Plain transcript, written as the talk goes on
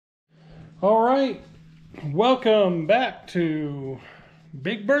All right, welcome back to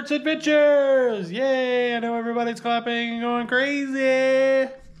Big Burt's Adventures. Yay! I know everybody's clapping and going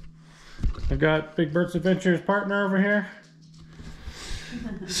crazy. I've got Big Burt's Adventures partner over here.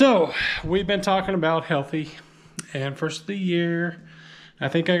 So we've been talking about healthy, and first of the year, I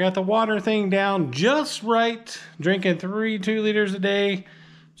think I got the water thing down just right. Drinking 2 liters a day.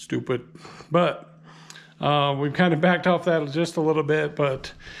 Stupid, but we've kind of backed off that just a little bit.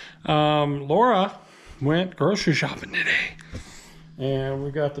 But Laura went grocery shopping today, and we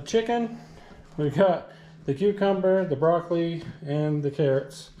got the chicken, we got the cucumber, the broccoli, and the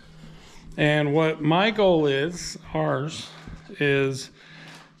carrots. And what my goal is, ours, is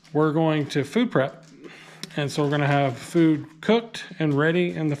we're going to food prep. And so we're going to have food cooked and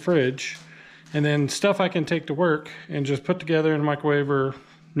ready in the fridge, and then stuff I can take to work and just put together in the microwave or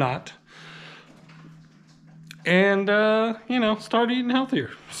not. And, start eating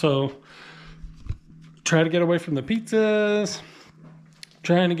healthier. So try to get away from the pizzas,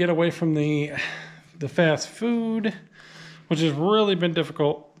 trying to get away from the fast food, which has really been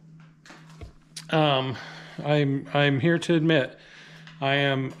difficult. I'm here to admit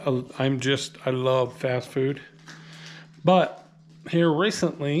I love fast food, but here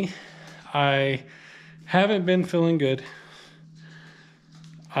recently I haven't been feeling good.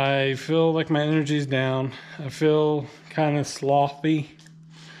 I feel like my energy's down. I feel kind of slothy,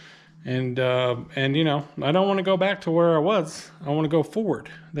 and I don't want to go back to where I was. I want to go forward.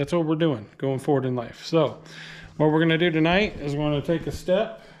 That's what we're doing, going forward in life. So what we're going to do tonight is we're going to take a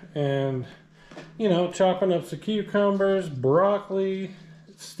step and chopping up some cucumbers, broccoli,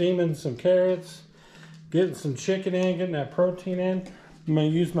 steaming some carrots, getting some chicken in, getting that protein in. I'm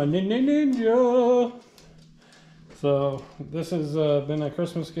going to use my Ninja. So this has been a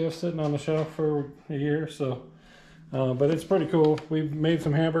Christmas gift sitting on the shelf for a year. So, but it's pretty cool. We've made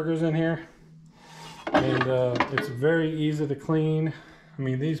some hamburgers in here, and it's very easy to clean. I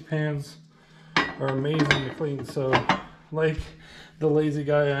mean, these pans are amazing to clean. So, like the lazy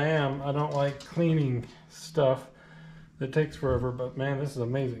guy I am, I don't like cleaning stuff that takes forever, but man, this is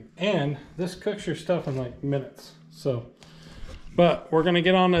amazing. And this cooks your stuff in like minutes. So, but we're gonna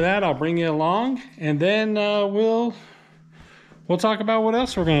get on to that. I'll bring you along, and then we'll talk about what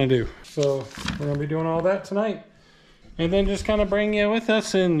else we're gonna do. So we're gonna be doing all that tonight, and then just kind of bring you with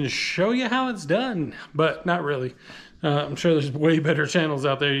us and show you how it's done. But not really. I'm sure there's way better channels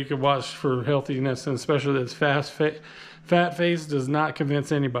out there you could watch for healthiness, and especially this fat face does not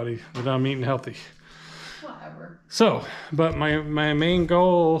convince anybody that I'm eating healthy. Whatever. So, but my main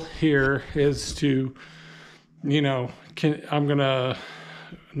goal here is to, I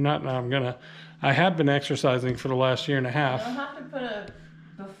have been exercising for the last year and a half. You'll have to put a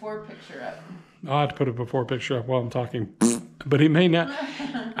before picture up. I'll have to put a before picture up while I'm talking, but I may not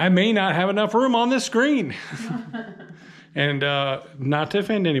have enough room on this screen. And not to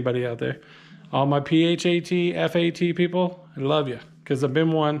offend anybody out there, all my PHAT, FAT people, I love you, because I've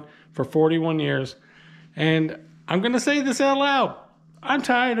been one for 41 years. And I'm going to say this out loud. I'm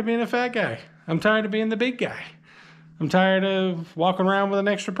tired of being a fat guy. I'm tired of being the big guy. I'm tired of walking around with an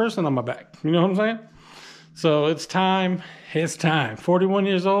extra person on my back. You know what I'm saying? So it's time. It's time. 41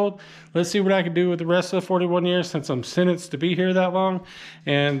 years old. Let's see what I can do with the rest of the 41 years, since I'm sentenced to be here that long.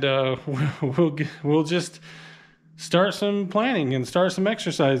 And we'll just start some planning and start some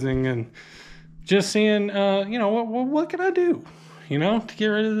exercising and just seeing, what can I do, to get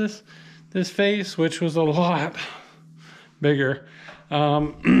rid of this face, which was a lot bigger.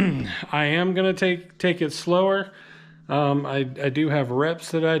 I am going to take it slower. I do have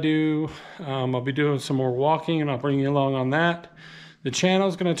reps that I do. I'll be doing some more walking, and I'll bring you along on that. The channel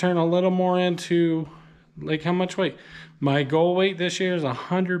is going to turn a little more into, like, how much weight. My goal weight this year is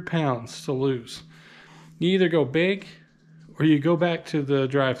 100 pounds to lose. You either go big or you go back to the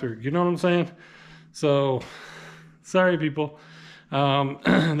drive-thru. You know what I'm saying? So, sorry, people.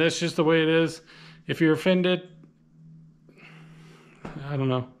 That's just the way it is. If you're offended, I don't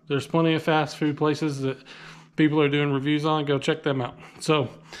know. There's plenty of fast food places that people are doing reviews on. Go check them out. So,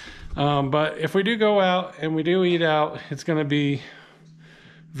 but if we do go out and we do eat out, it's going to be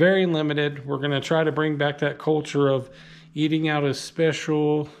very limited. We're going to try to bring back that culture of eating out is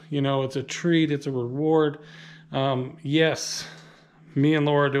special. It's a treat. It's a reward. Yes, me and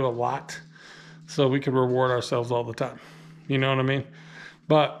Laura do a lot, so we can reward ourselves all the time. You know what I mean?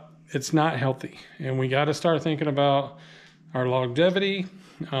 But it's not healthy, and we got to start thinking about our longevity,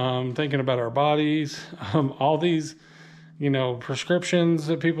 thinking about our bodies, all these, prescriptions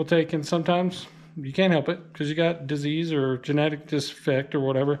that people take, and sometimes you can't help it because you got disease or genetic defect or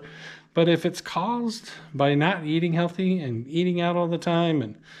whatever. But if it's caused by not eating healthy and eating out all the time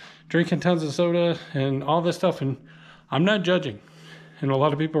and drinking tons of soda and all this stuff. And I'm not judging. And a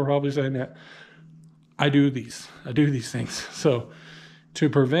lot of people are probably saying that. I do these things. So to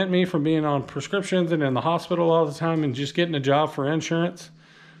prevent me from being on prescriptions and in the hospital all the time and just getting a job for insurance,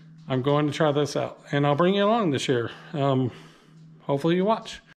 I'm going to try this out. And I'll bring you along this year. Hopefully you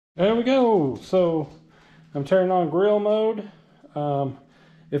watch. There we go. So I'm turning on grill mode.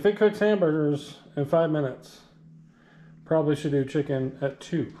 If it cooks hamburgers in 5 minutes, probably should do chicken at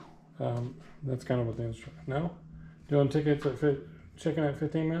 2. That's kind of what the instruction. No? Doing chicken at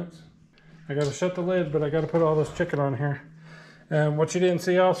 15 minutes? I gotta shut the lid, but I gotta put all this chicken on here. And what you didn't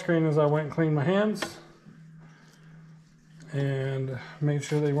see off screen is I went and cleaned my hands and made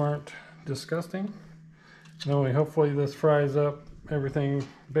sure they weren't disgusting. And only hopefully this fries up everything,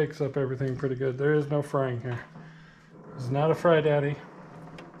 bakes up everything pretty good. There is no frying here. It's not a fry daddy.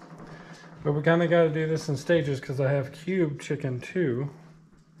 But we kind of got to do this in stages because I have cube chicken too.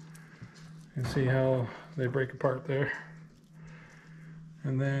 You can see how they break apart there.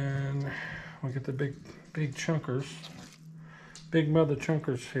 And then we get the big chunkers. Big mother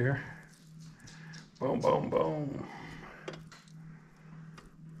chunkers here. Boom, boom, boom.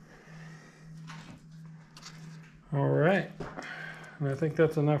 All right. And I think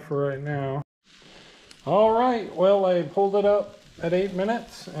that's enough for right now. All right. Well, I pulled it up at 8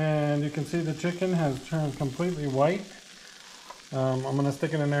 minutes and you can see the chicken has turned completely white. I'm going to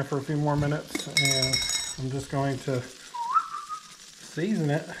stick it in there for a few more minutes and I'm just going to season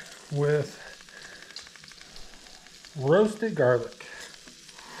it with roasted garlic.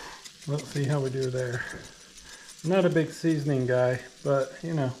 Let's see how we do there. I'm not a big seasoning guy, but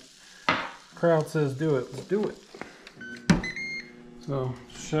you know, crowd says do it, let's do it. So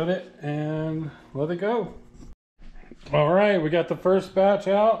shut it and let it go. All right, we got the first batch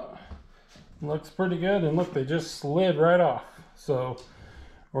out. Looks pretty good, and look, they just slid right off. So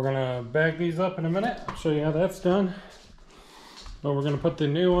we're gonna bag these up in a minute. I'll show you how that's done. But we're gonna put the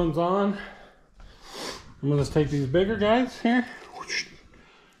new ones on. I'm gonna just take these bigger guys here,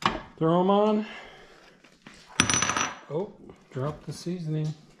 throw them on. Oh, drop the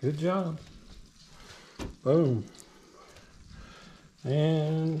seasoning. Good job. Boom.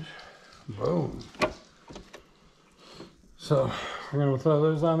 And boom. So we're gonna throw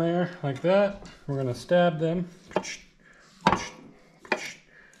those on there like that. We're gonna stab them.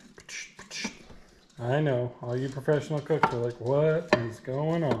 I know, all you professional cooks are like, what is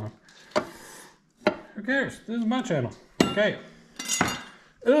going on? Who cares? This is my channel. Okay.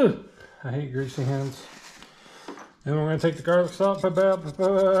 Ugh, I hate greasy hands. And we're gonna take the garlic salt.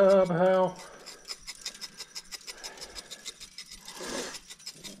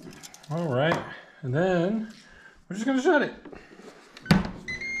 All right, and then we're just gonna shut it.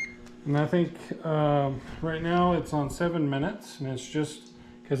 And I think right now it's on 7 minutes, and it's just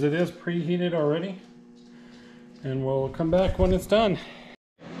because it is preheated already. And we'll come back when it's done.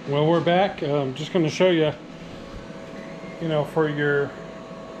 Well, we're back. I'm just going to show you, you know, for your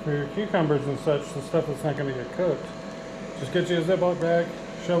cucumbers and such, the stuff that's not going to get cooked. Just get you a Ziploc bag,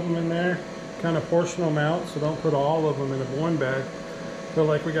 shove them in there, kind of portion them out, so don't put all of them in one bag. But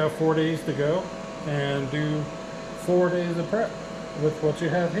like we got 4 days to go, and do 4 days of prep with what you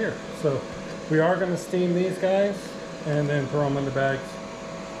have here. So we are going to steam these guys and then throw them in the bags.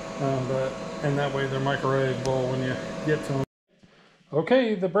 And that way they're microwavable when you get to them.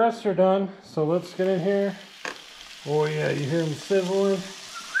 Okay, the breasts are done, so let's get in here. Oh yeah, you hear them sizzling.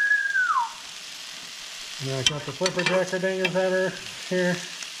 And I got the flipper jacker dingers that are here.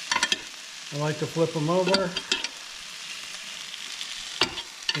 I like to flip them over.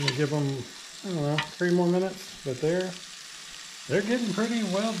 I'm gonna give them, I don't know, 3 more minutes, but they're getting pretty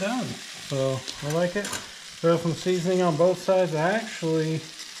well done. So I like it. Throw some seasoning on both sides. I actually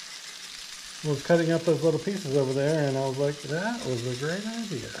was cutting up those little pieces over there, and I was like, that was a great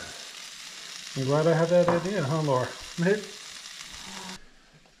idea. I'm glad I had that idea, huh, Laura?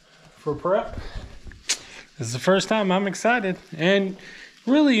 For prep, this is the first time. I'm excited, and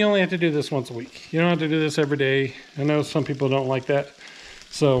really you only have to do this once a week. You don't have to do this every day. I know some people don't like that,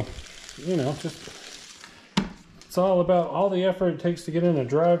 so you know, just it's all about all the effort it takes to get in a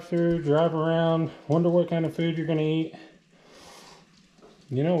drive-through, drive around, wonder what kind of food you're gonna eat.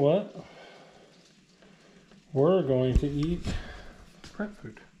 You know what? We're going to eat prep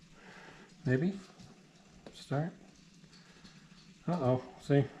food. Maybe. Start. Uh-oh.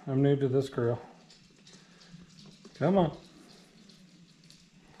 See, I'm new to this grill. Come on.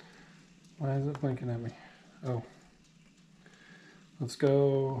 Why is it blinking at me? Oh. Let's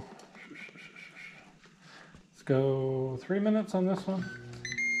go. Let's go 3 minutes on this one.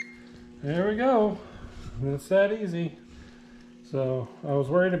 There we go. It's that easy. So I was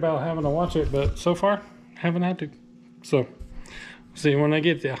worried about having to watch it, but so far haven't had to. So see when I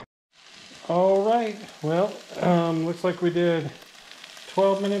get there. All right, well, looks like we did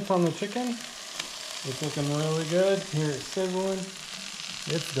 12 minutes on the chicken. It's looking really good. Here it's sizzling.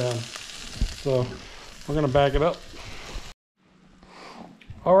 It's done. So we're gonna bag it up.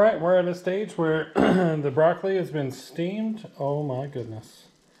 All right, we're at a stage where the broccoli has been steamed. Oh my goodness.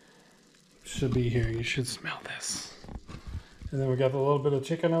 Should be here, you should smell this. And then we got a little bit of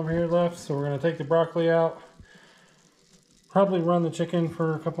chicken over here left. So we're gonna take the broccoli out. Probably run the chicken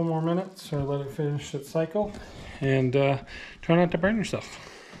for a couple more minutes or let it finish its cycle, and try not to burn yourself.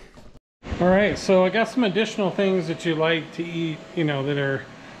 All right, so I got some additional things that you like to eat, you know, that are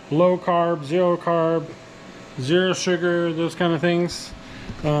low carb, zero sugar, those kind of things.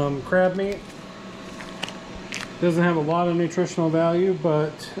 Crab meat doesn't have a lot of nutritional value,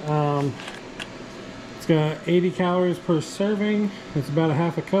 but it's got 80 calories per serving. It's about a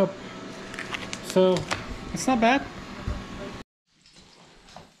half a cup, so it's not bad.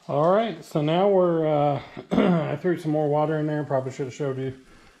 All right, so now we're, I threw some more water in there. Probably should have showed you.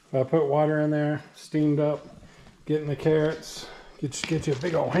 I put water in there, steamed up, getting the carrots. Get you a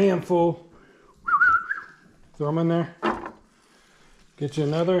big old handful. Throw them in there. Get you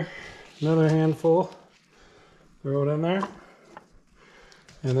another handful. Throw it in there.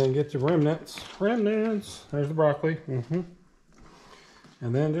 And then get the remnants. There's the broccoli. And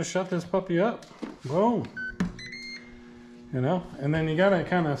then just shut this puppy up. Boom. You know, and then you gotta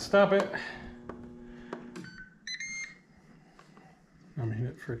kind of stop it. I mean,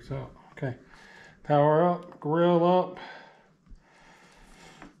 it freaks out. Okay, power up, grill up.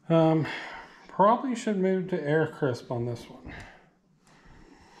 Probably should move to air crisp on this one.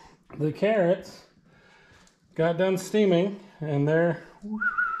 The carrots got done steaming, and they're,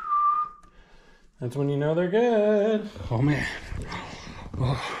 that's when you know they're good. Oh man.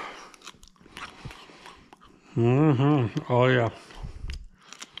 Oh. Oh yeah.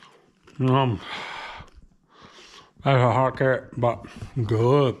 That's a hot carrot, but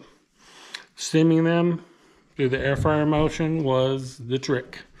good. Steaming them through the air fryer motion was the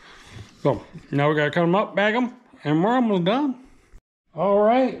trick. So now we gotta cut them up, bag them, and we're almost done. All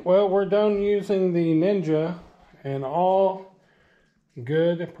right, well, we're done using the Ninja, and all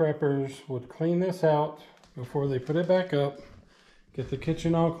good preppers would clean this out before they put it back up. Get the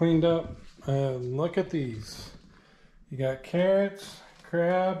kitchen all cleaned up. Look at these. You got carrots,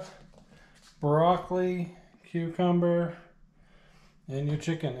 crab, broccoli, cucumber, and your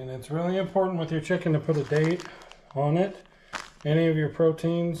chicken. And it's really important with your chicken to put a date on it. Any of your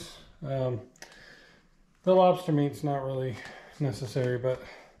proteins. The lobster meat's not really necessary, but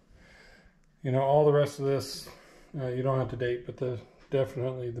you know, all the rest of this, you don't have to date, but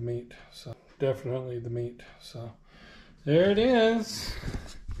definitely the meat. So definitely the meat. So there it is.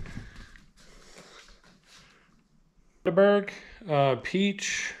 Bundaberg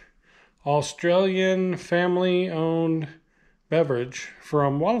peach Australian family-owned beverage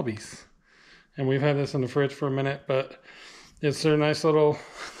from Wallabies, and we've had this in the fridge for a minute, but it's their nice little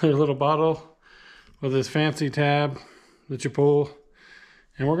bottle with this fancy tab that you pull,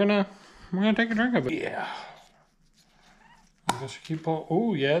 and we're gonna take a drink of it. Yeah, I guess you keep pulling.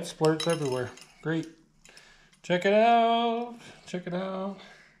 Oh yeah, it splurts everywhere. Great. Check it out. Check it out.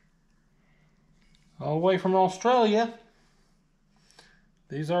 All the way from Australia.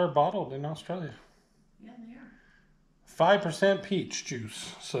 These are bottled in Australia. Yeah, they are. 5% peach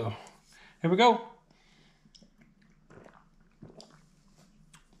juice. So here we go.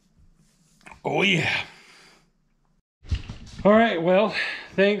 Oh yeah. All right, well,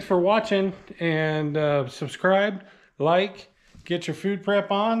 thanks for watching, and subscribe, like, get your food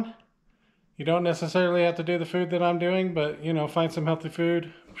prep on. You don't necessarily have to do the food that I'm doing, but you know, find some healthy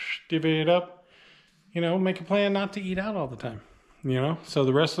food, divvy it up. You know, make a plan not to eat out all the time, you know? So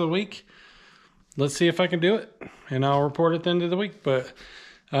the rest of the week, let's see if I can do it, and I'll report at the end of the week. But,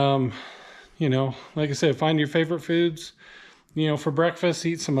 you know, like I said, find your favorite foods. You know, for breakfast,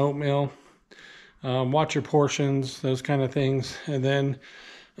 eat some oatmeal. Watch your portions, those kind of things. And then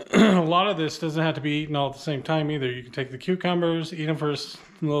a lot of this doesn't have to be eaten all at the same time either. You can take the cucumbers, eat them for a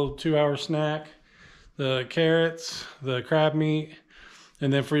little 2-hour snack. The carrots, the crab meat.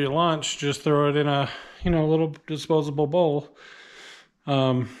 And then for your lunch, just throw it in a, you know, little disposable bowl,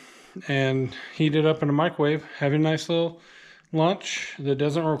 and heat it up in a microwave. Have a nice little lunch that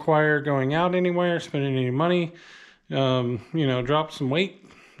doesn't require going out anywhere, spending any money, you know, drop some weight,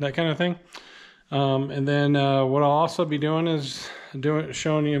 that kind of thing. And then what I'll also be doing is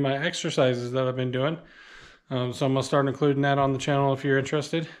showing you my exercises that I've been doing. So I'm going to start including that on the channel if you're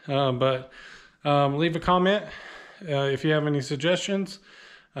interested. But leave a comment if you have any suggestions,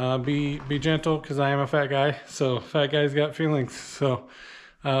 be gentle, because I am a fat guy. So fat guys got feelings. So,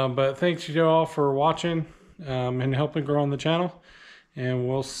 but thanks you all for watching and helping grow on the channel. And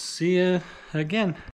we'll see you again.